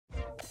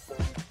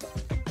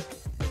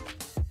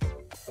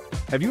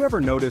Have you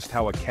ever noticed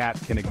how a cat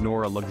can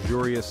ignore a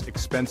luxurious,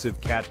 expensive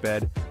cat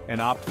bed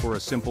and opt for a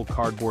simple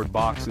cardboard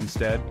box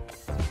instead?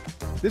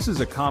 This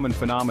is a common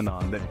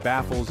phenomenon that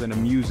baffles and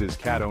amuses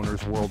cat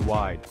owners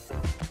worldwide.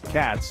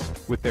 Cats,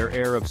 with their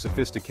air of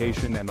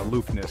sophistication and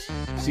aloofness,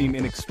 seem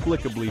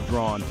inexplicably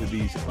drawn to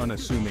these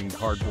unassuming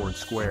cardboard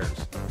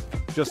squares.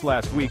 Just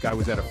last week I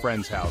was at a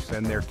friend's house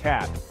and their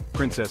cat,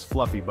 Princess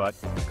Fluffybutt,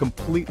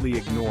 completely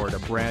ignored a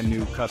brand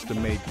new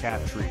custom-made cat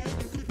treat.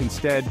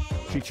 Instead,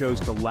 she chose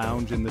to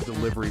lounge in the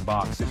delivery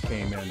box it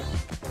came in.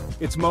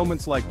 It's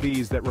moments like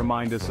these that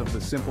remind us of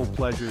the simple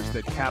pleasures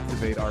that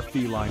captivate our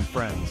feline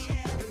friends.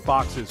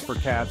 Boxes for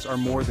cats are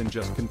more than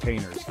just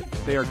containers.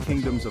 They are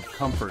kingdoms of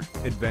comfort,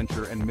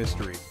 adventure, and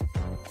mystery.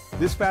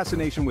 This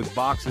fascination with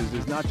boxes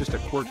is not just a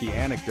quirky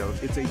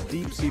anecdote, it's a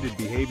deep-seated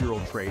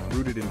behavioral trait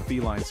rooted in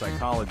feline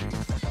psychology.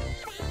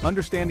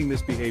 Understanding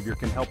this behavior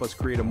can help us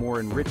create a more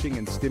enriching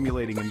and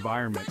stimulating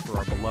environment for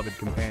our beloved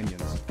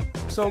companions.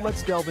 So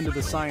let's delve into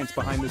the science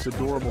behind this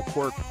adorable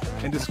quirk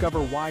and discover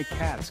why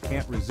cats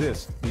can't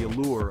resist the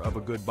allure of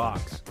a good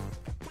box.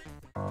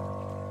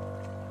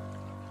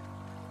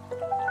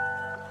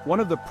 One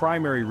of the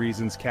primary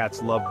reasons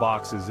cats love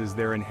boxes is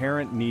their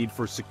inherent need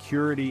for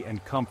security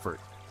and comfort.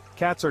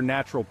 Cats are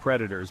natural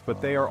predators,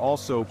 but they are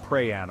also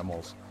prey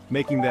animals,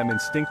 making them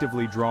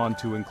instinctively drawn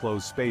to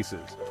enclosed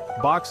spaces.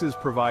 Boxes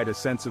provide a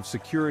sense of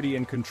security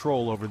and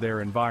control over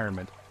their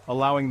environment,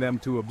 allowing them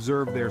to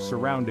observe their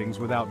surroundings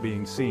without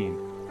being seen.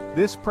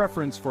 This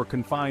preference for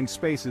confined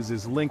spaces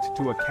is linked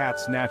to a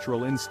cat's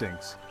natural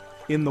instincts.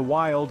 In the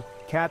wild,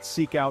 cats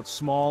seek out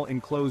small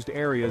enclosed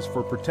areas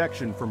for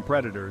protection from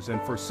predators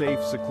and for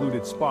safe,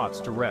 secluded spots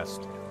to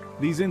rest.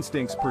 These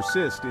instincts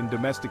persist in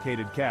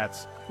domesticated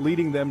cats,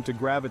 leading them to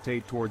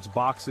gravitate towards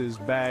boxes,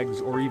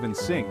 bags, or even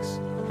sinks,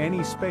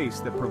 any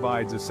space that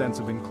provides a sense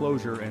of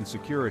enclosure and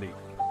security.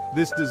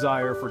 This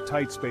desire for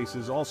tight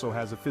spaces also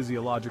has a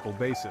physiological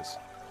basis.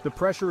 The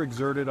pressure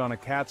exerted on a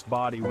cat's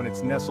body when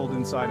it's nestled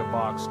inside a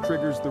box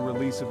triggers the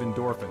release of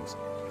endorphins,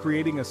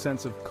 creating a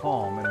sense of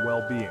calm and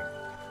well-being.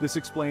 This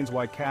explains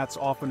why cats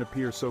often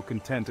appear so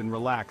content and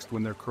relaxed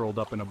when they're curled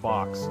up in a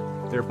box,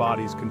 their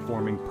bodies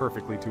conforming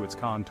perfectly to its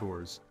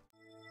contours.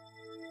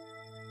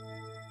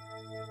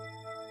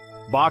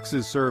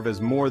 Boxes serve as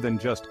more than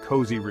just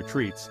cozy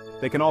retreats.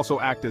 They can also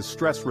act as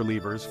stress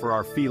relievers for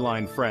our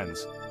feline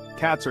friends.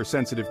 Cats are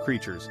sensitive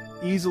creatures,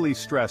 easily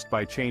stressed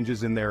by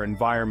changes in their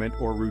environment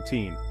or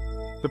routine.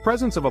 The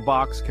presence of a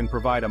box can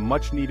provide a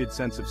much-needed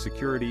sense of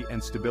security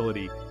and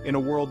stability in a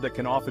world that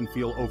can often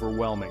feel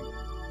overwhelming.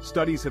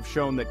 Studies have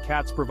shown that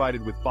cats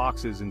provided with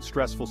boxes in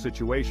stressful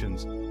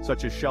situations,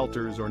 such as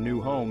shelters or new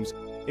homes,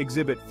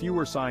 exhibit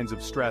fewer signs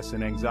of stress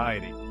and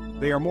anxiety.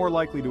 They are more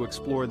likely to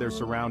explore their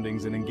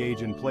surroundings and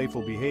engage in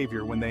playful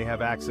behavior when they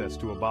have access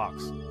to a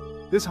box.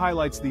 This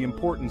highlights the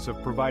importance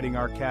of providing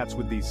our cats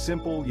with these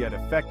simple yet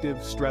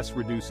effective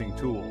stress-reducing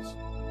tools.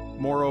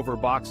 Moreover,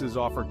 boxes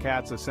offer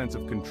cats a sense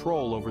of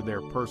control over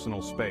their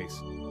personal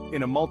space.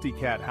 In a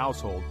multi-cat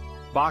household,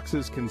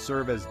 boxes can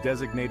serve as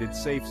designated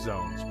safe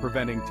zones,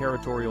 preventing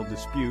territorial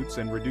disputes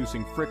and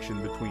reducing friction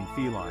between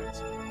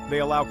felines. They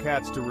allow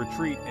cats to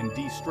retreat and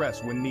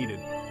de-stress when needed,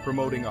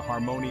 promoting a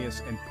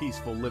harmonious and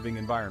peaceful living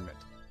environment.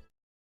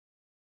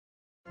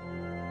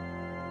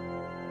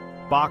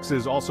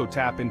 Boxes also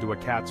tap into a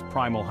cat's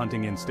primal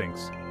hunting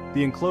instincts.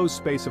 The enclosed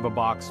space of a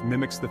box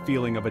mimics the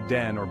feeling of a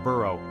den or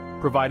burrow,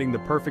 providing the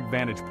perfect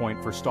vantage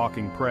point for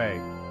stalking prey.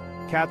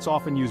 Cats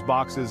often use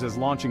boxes as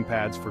launching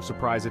pads for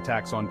surprise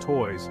attacks on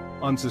toys,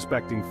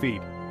 unsuspecting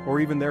feet, or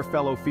even their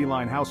fellow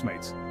feline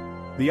housemates.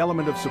 The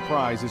element of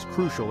surprise is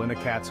crucial in a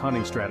cat's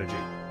hunting strategy.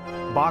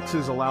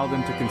 Boxes allow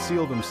them to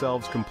conceal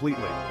themselves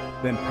completely,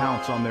 then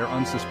pounce on their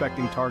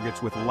unsuspecting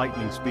targets with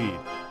lightning speed.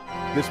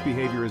 This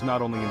behavior is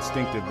not only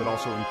instinctive but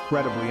also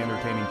incredibly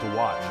entertaining to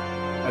watch,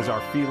 as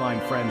our feline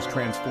friends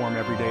transform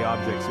everyday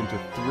objects into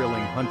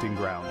thrilling hunting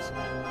grounds.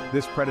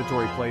 This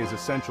predatory play is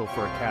essential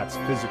for a cat's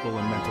physical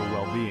and mental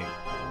well-being.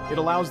 It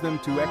allows them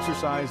to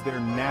exercise their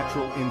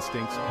natural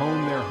instincts,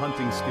 hone their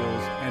hunting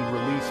skills, and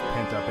release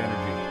pent-up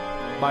energy.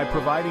 By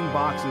providing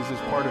boxes as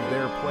part of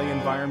their play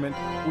environment,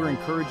 we're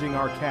encouraging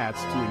our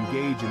cats to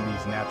engage in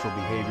these natural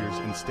behaviors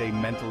and stay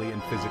mentally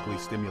and physically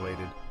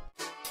stimulated.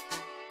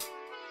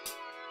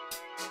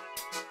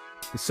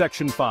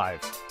 Section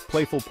 5.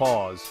 Playful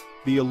Paws.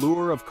 The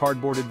allure of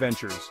cardboard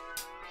adventures.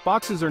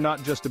 Boxes are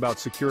not just about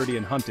security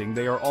and hunting,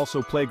 they are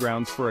also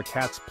playgrounds for a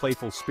cat's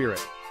playful spirit.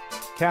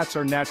 Cats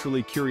are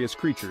naturally curious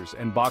creatures,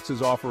 and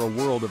boxes offer a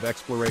world of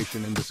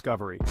exploration and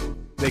discovery.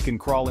 They can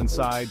crawl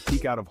inside,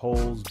 peek out of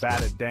holes,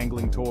 bat at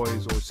dangling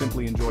toys, or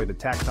simply enjoy the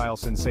tactile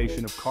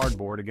sensation of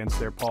cardboard against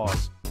their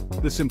paws.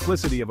 The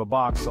simplicity of a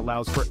box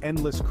allows for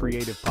endless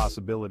creative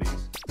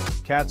possibilities.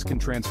 Cats can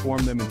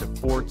transform them into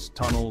forts,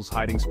 tunnels,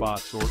 hiding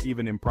spots, or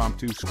even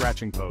impromptu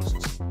scratching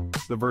posts.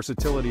 The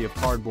versatility of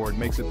cardboard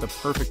makes it the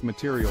perfect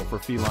material for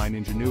feline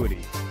ingenuity,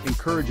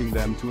 encouraging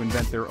them to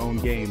invent their own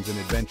games and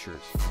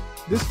adventures.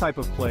 This type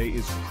of play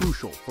is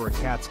crucial for a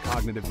cat's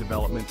cognitive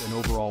development and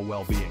overall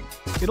well-being.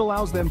 It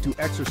allows them to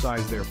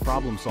exercise their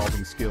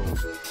problem-solving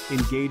skills,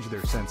 engage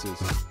their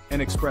senses,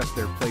 and express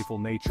their playful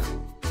nature.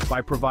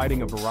 By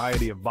providing a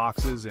variety of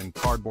boxes and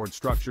cardboard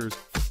structures,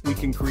 we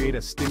can create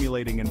a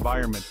stimulating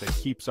environment that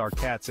keeps our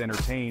cats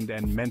entertained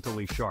and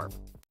mentally sharp.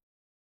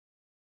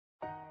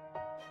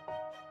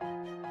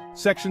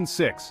 Section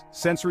 6.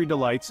 Sensory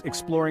Delights,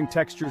 Exploring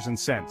Textures and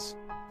Scents.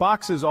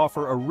 Boxes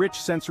offer a rich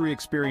sensory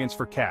experience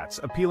for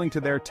cats, appealing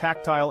to their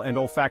tactile and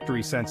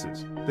olfactory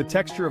senses. The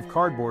texture of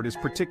cardboard is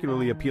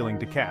particularly appealing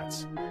to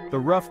cats. The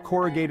rough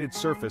corrugated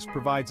surface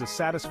provides a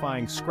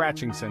satisfying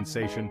scratching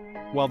sensation,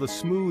 while the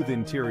smooth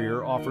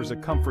interior offers a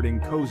comforting,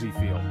 cozy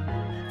feel.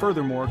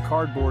 Furthermore,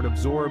 cardboard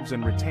absorbs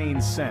and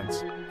retains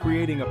scents,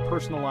 creating a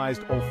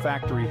personalized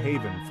olfactory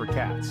haven for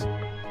cats.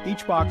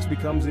 Each box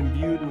becomes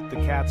imbued with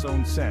the cat's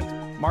own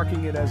scent,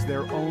 marking it as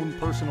their own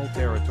personal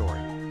territory.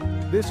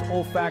 This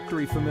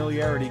olfactory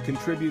familiarity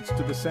contributes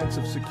to the sense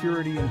of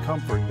security and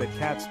comfort that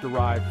cats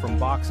derive from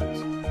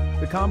boxes.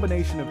 The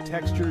combination of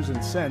textures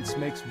and scents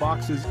makes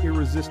boxes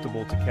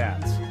irresistible to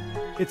cats.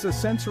 It's a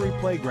sensory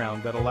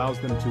playground that allows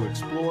them to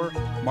explore,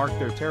 mark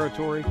their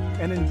territory,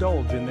 and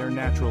indulge in their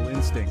natural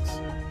instincts.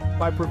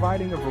 By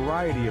providing a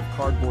variety of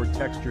cardboard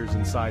textures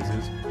and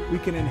sizes, we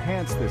can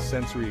enhance this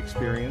sensory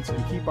experience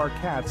and keep our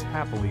cats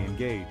happily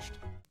engaged.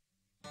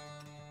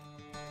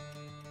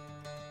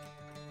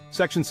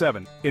 Section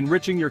 7.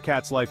 Enriching your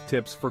cat's life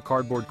tips for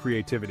cardboard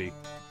creativity.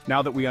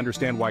 Now that we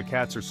understand why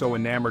cats are so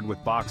enamored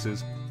with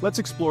boxes, let's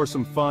explore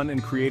some fun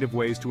and creative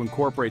ways to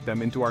incorporate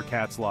them into our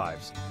cats'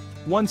 lives.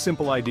 One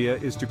simple idea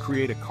is to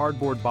create a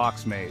cardboard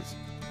box maze.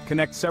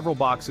 Connect several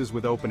boxes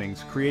with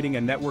openings, creating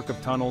a network of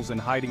tunnels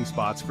and hiding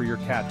spots for your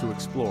cat to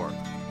explore.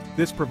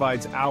 This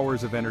provides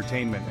hours of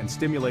entertainment and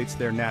stimulates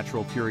their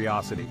natural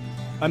curiosity.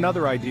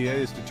 Another idea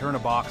is to turn a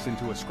box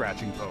into a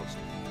scratching post.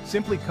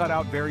 Simply cut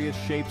out various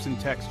shapes and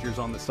textures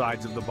on the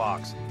sides of the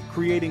box,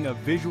 creating a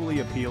visually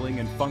appealing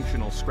and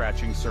functional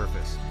scratching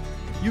surface.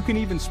 You can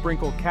even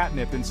sprinkle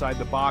catnip inside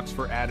the box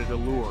for added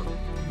allure.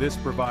 This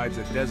provides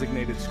a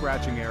designated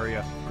scratching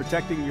area,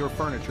 protecting your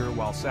furniture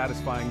while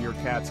satisfying your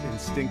cat's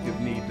instinctive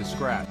need to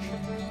scratch.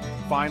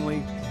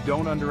 Finally,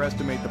 don't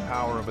underestimate the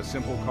power of a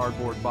simple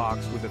cardboard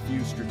box with a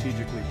few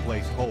strategically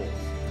placed holes.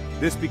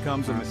 This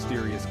becomes a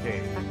mysterious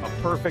cave,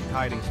 a perfect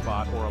hiding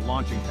spot or a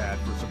launching pad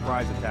for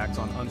surprise attacks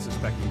on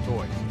unsuspecting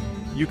toys.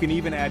 You can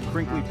even add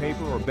crinkly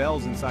paper or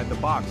bells inside the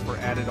box for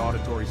added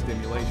auditory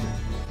stimulation.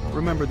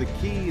 Remember, the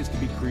key is to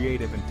be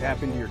creative and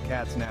tap into your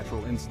cat's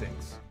natural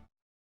instincts.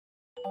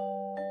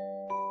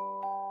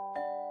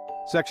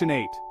 Section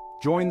 8.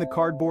 Join the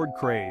cardboard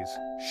craze.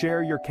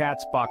 Share your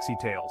cat's boxy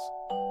tales.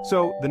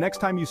 So, the next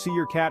time you see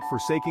your cat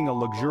forsaking a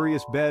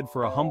luxurious bed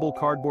for a humble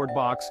cardboard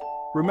box,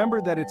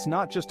 remember that it's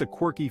not just a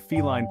quirky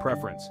feline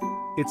preference.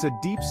 It's a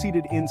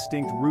deep-seated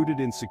instinct rooted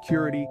in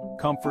security,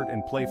 comfort,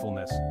 and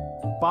playfulness.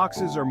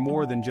 Boxes are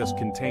more than just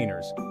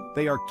containers.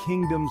 They are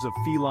kingdoms of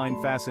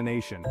feline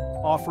fascination,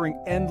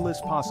 offering endless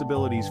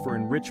possibilities for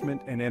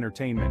enrichment and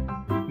entertainment.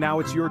 Now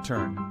it's your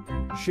turn.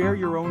 Share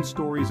your own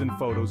stories and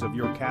photos of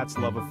your cat's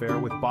love affair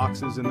with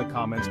boxes in the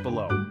comments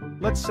below.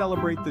 Let's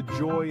celebrate the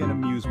joy and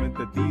amusement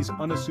that these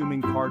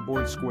unassuming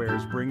cardboard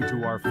squares bring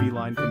to our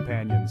feline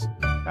companions.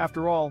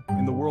 After all,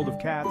 in the world of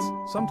cats,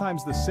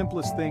 sometimes the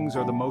simplest things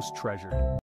are the most treasured.